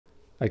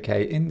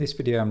Okay, in this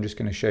video I'm just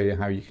going to show you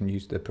how you can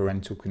use the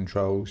parental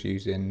controls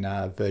using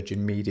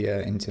Virgin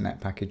Media internet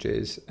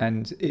packages,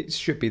 and it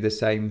should be the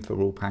same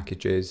for all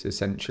packages.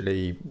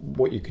 Essentially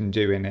what you can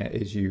do in it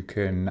is you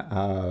can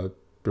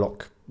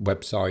block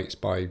websites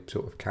by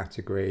sort of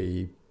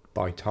category,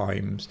 by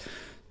times,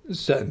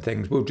 certain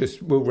things.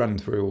 We'll run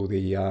through all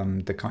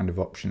the kind of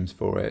options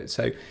for it.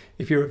 So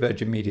if you're a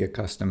Virgin Media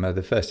customer,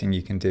 the first thing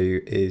you can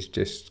do is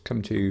just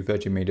come to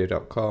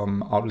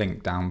virginmedia.com. I'll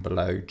link down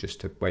below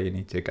just to where you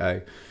need to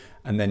go,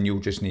 and then you'll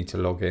just need to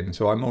log in.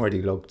 So I'm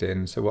already logged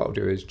in, so what I'll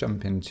do is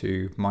jump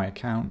into my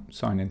account,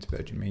 sign into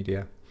Virgin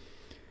Media,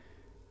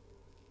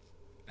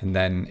 and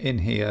then in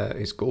here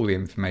is all the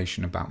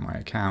information about my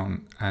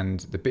account,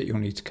 and the bit you'll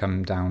need to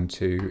come down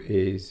to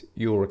is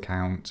your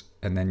account,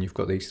 and then you've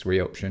got these three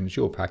options: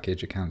 your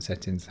package, account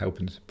settings, help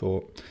and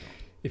support.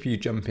 If you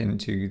jump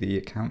into the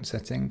account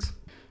settings,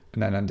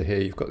 and then under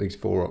here you've got these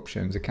four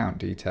options: account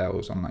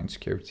details, online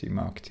security,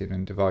 marketing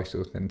and device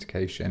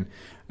authentication,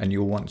 and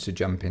you'll want to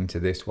jump into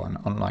this one,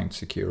 online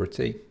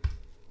security.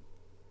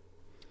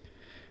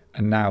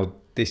 And now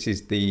this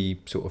is the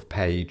sort of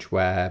page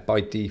where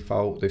by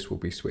default this will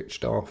be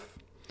switched off,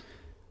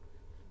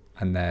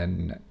 and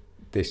then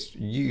this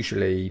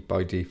usually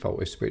by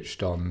default is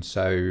switched on.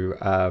 So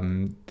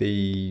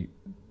the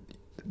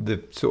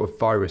sort of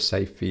virus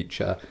safe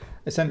feature,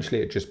 essentially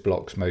it just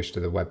blocks most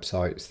of the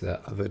websites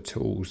that other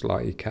tools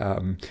like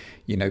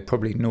you know,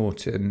 probably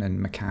Norton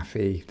and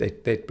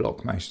McAfee, they'd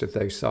block most of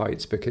those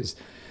sites because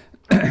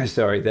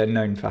sorry, they're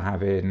known for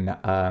having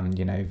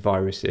you know,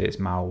 viruses,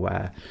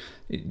 malware,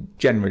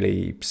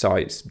 generally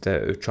sites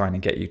that are trying to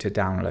get you to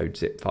download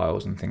zip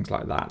files and things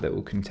like that that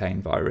will contain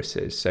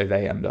viruses. So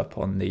they end up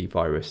on the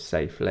virus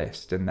safe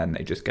list, and then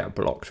they just get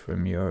blocked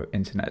from your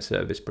internet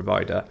service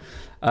provider.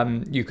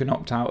 You can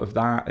opt out of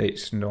that.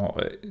 It's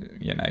not,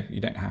 you know, you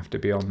don't have to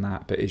be on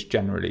that, but it's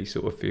generally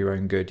sort of for your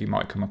own good. You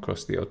might come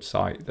across the odd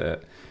site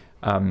that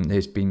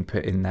has been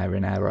put in there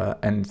in error,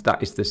 and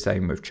that is the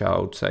same with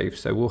child safe.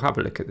 So we'll have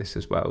a look at this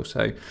as well.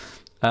 So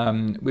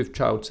with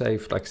child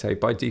safe, like I say,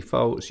 by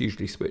default it's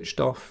usually switched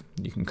off.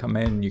 You can come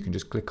in, you can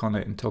just click on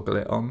it and toggle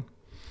it on,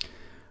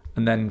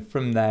 and then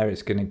from there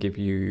it's going to give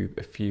you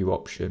a few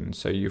options.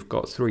 So you've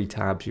got three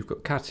tabs: you've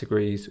got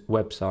categories,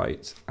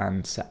 websites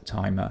and set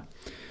timer.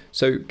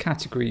 So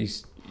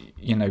categories,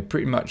 you know,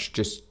 pretty much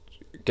just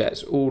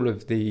gets all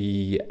of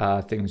the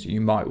things that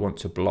you might want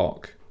to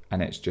block,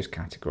 and it's just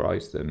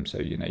categorized them. So,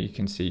 you know, you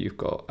can see you've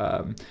got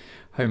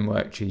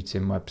homework,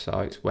 cheating,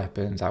 websites,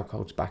 weapons,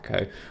 alcohol,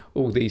 tobacco,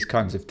 all these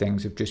kinds of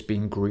things have just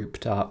been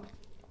grouped up,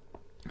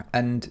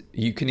 and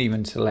you can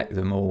even select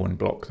them all and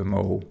block them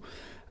all.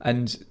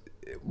 And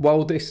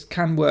while this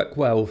can work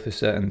well for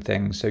certain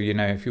things, so, you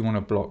know, if you want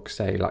to block,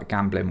 say, like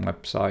gambling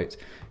websites,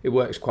 it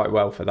works quite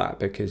well for that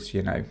because,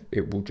 you know,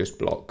 it will just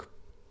block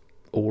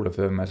all of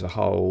them as a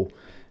whole.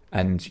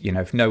 And, you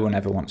know, if no one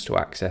ever wants to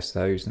access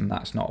those, then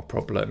that's not a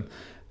problem.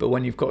 But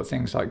when you've got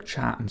things like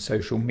chat and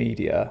social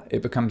media,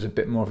 it becomes a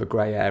bit more of a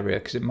grey area,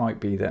 because it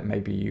might be that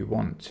maybe you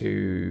want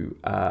to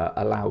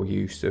allow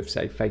use of,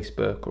 say,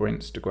 Facebook or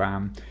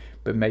Instagram,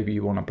 but maybe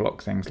you want to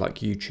block things like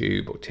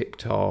YouTube or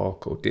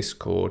TikTok or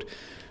Discord.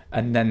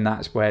 And then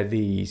that's where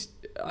these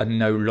are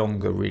no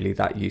longer really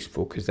that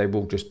useful, because they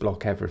will just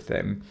block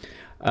everything.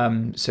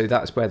 So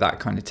that's where that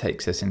kind of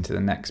takes us into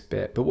the next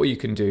bit. But what you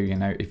can do, you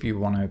know, if you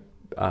want to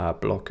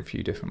block a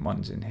few different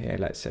ones in here,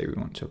 let's say we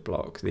want to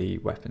block the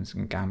weapons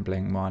and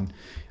gambling one,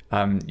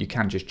 you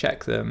can just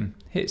check them,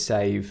 hit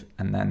save,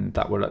 and then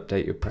that will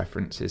update your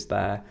preferences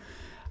there.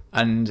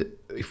 And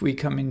if we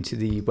come into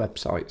the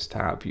websites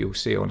tab, you'll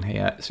see on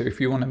here, so if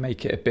you want to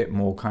make it a bit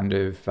more kind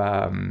of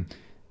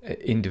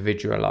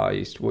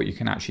individualized, what you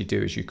can actually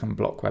do is you can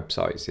block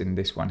websites in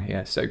this one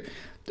here. So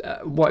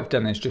what I've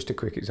done is just a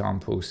quick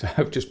example. So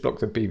I've just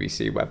blocked the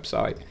BBC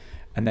website,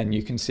 and then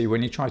you can see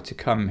when you try to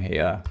come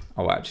here,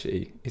 oh,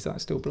 actually, is that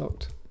still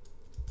blocked?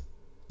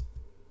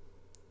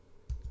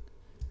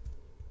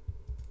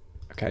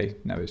 Okay,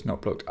 no, it's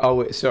not blocked.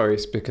 Oh, sorry,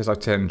 it's because I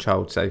turned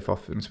child safe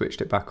off and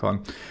switched it back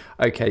on.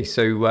 Okay,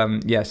 so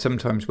yeah,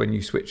 sometimes when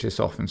you switch this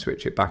off and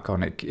switch it back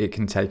on, it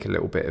can take a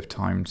little bit of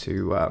time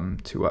to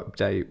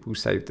update. We'll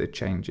save the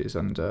changes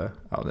under,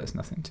 oh, there's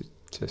nothing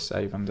to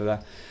save under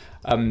there.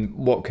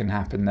 What can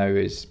happen though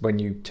is when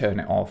you turn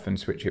it off and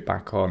switch it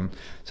back on,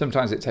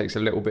 sometimes it takes a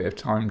little bit of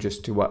time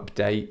just to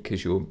update,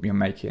 because you're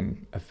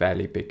making a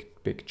fairly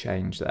big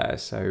change there.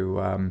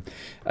 So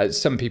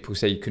some people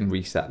say you can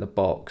reset the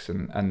box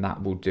and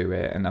that will do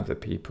it, and other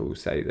people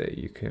say that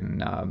you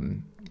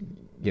can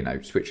you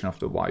know, switching off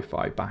the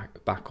Wi-Fi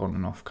back on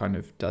and off kind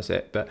of does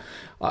it. But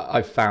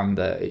I've found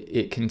that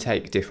it can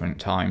take different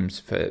times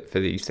for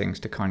these things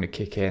to kind of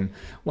kick in.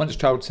 Once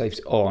child safe's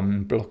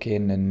on,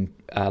 blocking and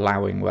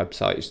allowing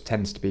websites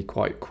tends to be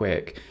quite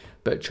quick.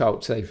 But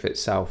child safe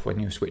itself, when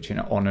you're switching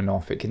it on and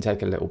off, it can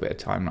take a little bit of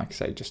time, like I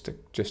say, just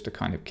to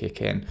kind of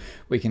kick in.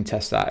 We can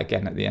test that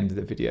again at the end of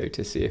the video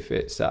to see if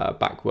it's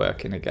back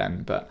working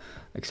again. But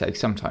like I say,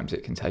 sometimes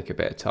it can take a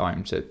bit of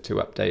time to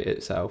update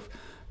itself.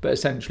 But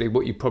essentially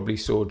what you probably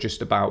saw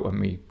just about when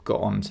we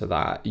got onto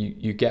that,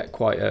 you get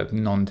quite a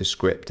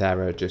nondescript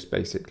error, just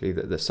basically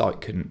that the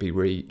site couldn't be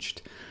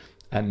reached.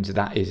 And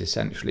that is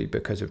essentially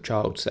because of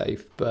child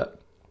safe. But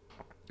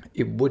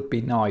it would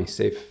be nice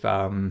if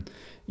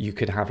you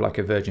could have like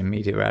a Virgin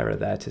Media error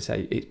there to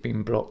say it's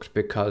been blocked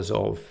because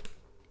of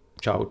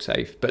child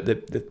safe. But the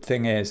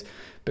thing is,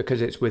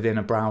 because it's within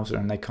a browser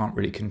and they can't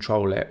really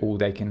control it, all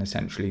they can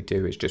essentially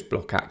do is just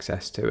block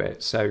access to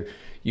it. So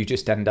you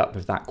just end up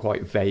with that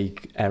quite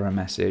vague error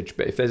message.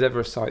 But if there's ever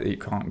a site that you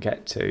can't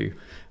get to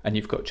and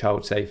you've got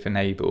child safe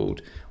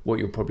enabled, what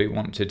you'll probably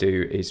want to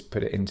do is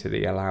put it into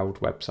the allowed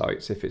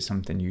websites if it's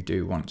something you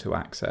do want to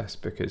access,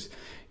 because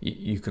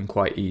you can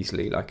quite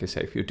easily, like I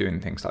say, if you're doing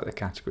things like the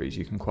categories,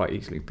 you can quite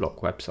easily block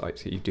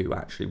websites that you do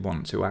actually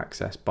want to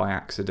access by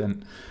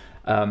accident.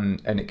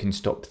 And it can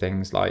stop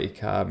things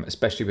like,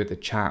 especially with the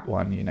chat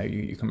one, you know,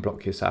 you can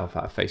block yourself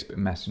out of Facebook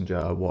Messenger,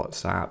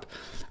 WhatsApp,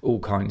 all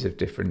kinds of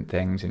different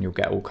things, and you'll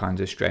get all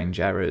kinds of strange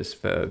errors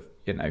for,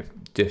 you know,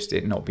 just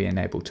it not being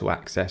able to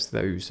access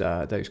those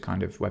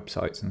kind of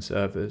websites and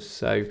servers.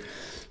 So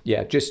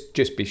yeah,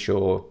 just be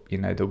sure, you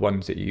know, the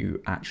ones that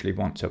you actually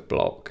want to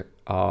block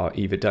are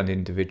either done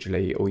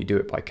individually or you do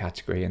it by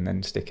category and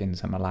then stick in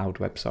some allowed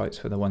websites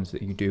for the ones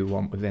that you do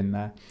want within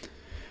there.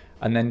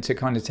 And then to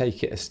kind of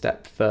take it a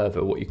step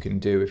further, what you can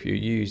do if you're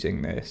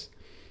using this,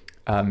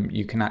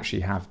 you can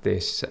actually have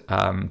this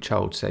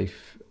child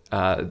safe,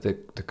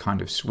 the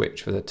kind of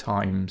switch for the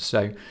time.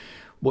 So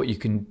what you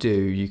can do,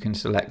 you can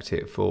select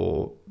it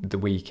for the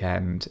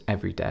weekend,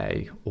 every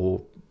day,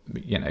 or,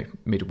 you know,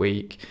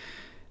 midweek.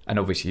 And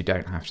obviously you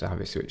don't have to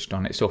have it switched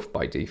on, it's off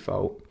by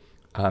default.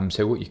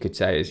 So what you could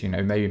say is, you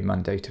know, maybe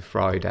Monday to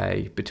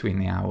Friday between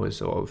the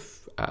hours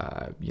of,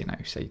 you know,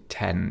 say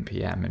 10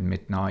 p.m. and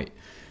midnight,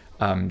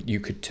 you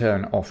could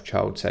turn off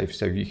child safe.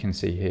 So you can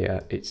see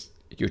here,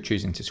 you're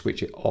choosing to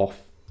switch it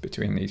off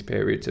between these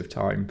periods of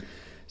time.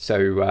 So,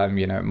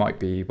 you know, it might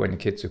be when the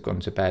kids have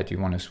gone to bed, you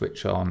want to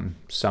switch on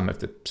some of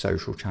the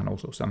social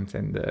channels or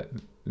something that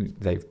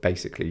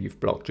you've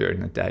blocked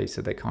during the day,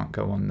 so they can't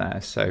go on there.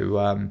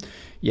 So,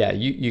 yeah,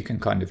 you can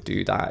kind of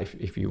do that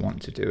if you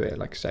want to do it.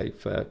 Like I say,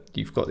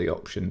 you've got the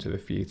options of a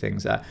few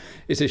things there.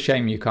 It's a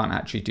shame you can't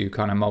actually do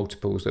kind of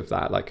multiples of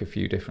that, like a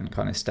few different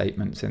kind of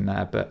statements in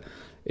there, but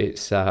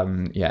it's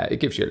yeah, it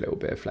gives you a little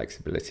bit of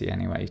flexibility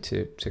anyway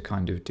to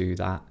kind of do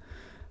that.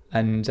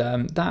 And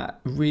that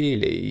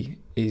really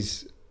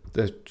is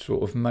the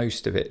sort of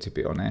most of it, to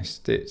be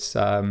honest. It's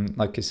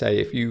like I say,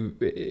 if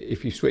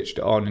you switched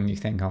it on and you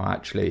think, oh,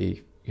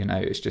 actually, you know,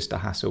 it's just a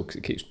hassle because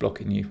it keeps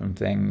blocking you from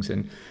things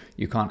and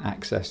you can't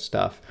access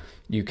stuff,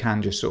 you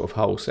can just sort of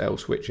wholesale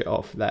switch it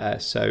off there.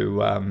 So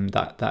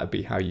that'd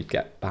be how you'd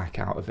get back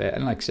out of it.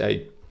 And like I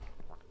say,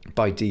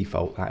 by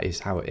default, that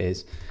is how it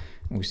is.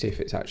 We'll see if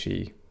it's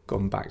actually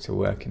gone back to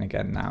working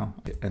again now,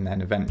 and then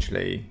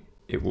eventually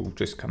it will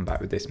just come back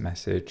with this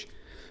message.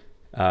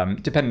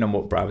 Depending on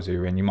what browser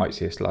you're in, you might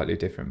see a slightly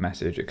different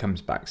message. It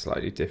comes back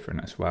slightly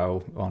different as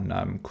well.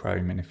 On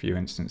Chrome, in a few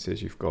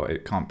instances, you've got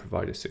it can't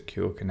provide a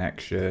secure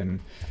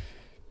connection.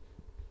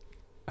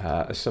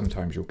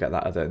 Sometimes you'll get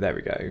that other, there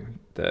we go,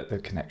 the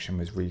connection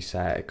was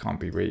reset, it can't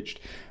be reached.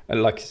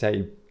 Like I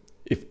say,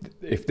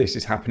 if this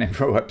is happening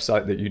for a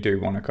website that you do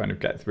want to kind of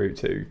get through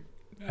to,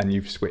 and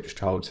you've switched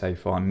child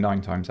safe on,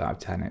 9 times out of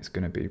 10 it's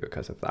going to be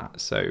because of that.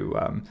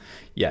 So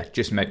yeah,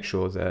 just make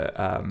sure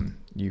that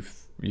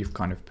you've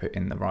kind of put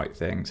in the right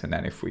things, and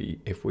then if we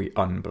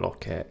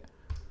unblock it,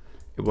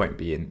 it won't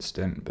be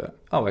instant. But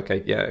oh,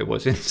 okay, yeah, it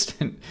was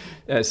instant.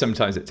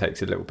 Sometimes it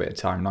takes a little bit of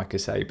time, like I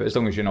say, but as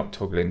long as you're not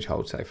toggling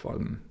child safe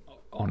on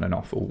and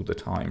off all the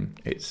time,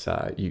 it's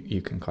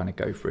you can kind of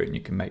go through it and you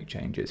can make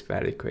changes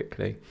fairly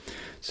quickly.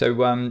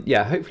 So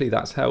yeah, hopefully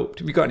that's helped.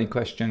 If you've got any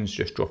questions,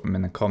 just drop them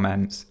in the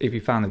comments. If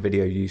you found the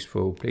video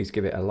useful, please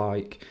give it a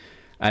like,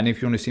 and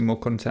if you want to see more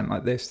content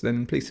like this,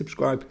 then please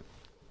subscribe.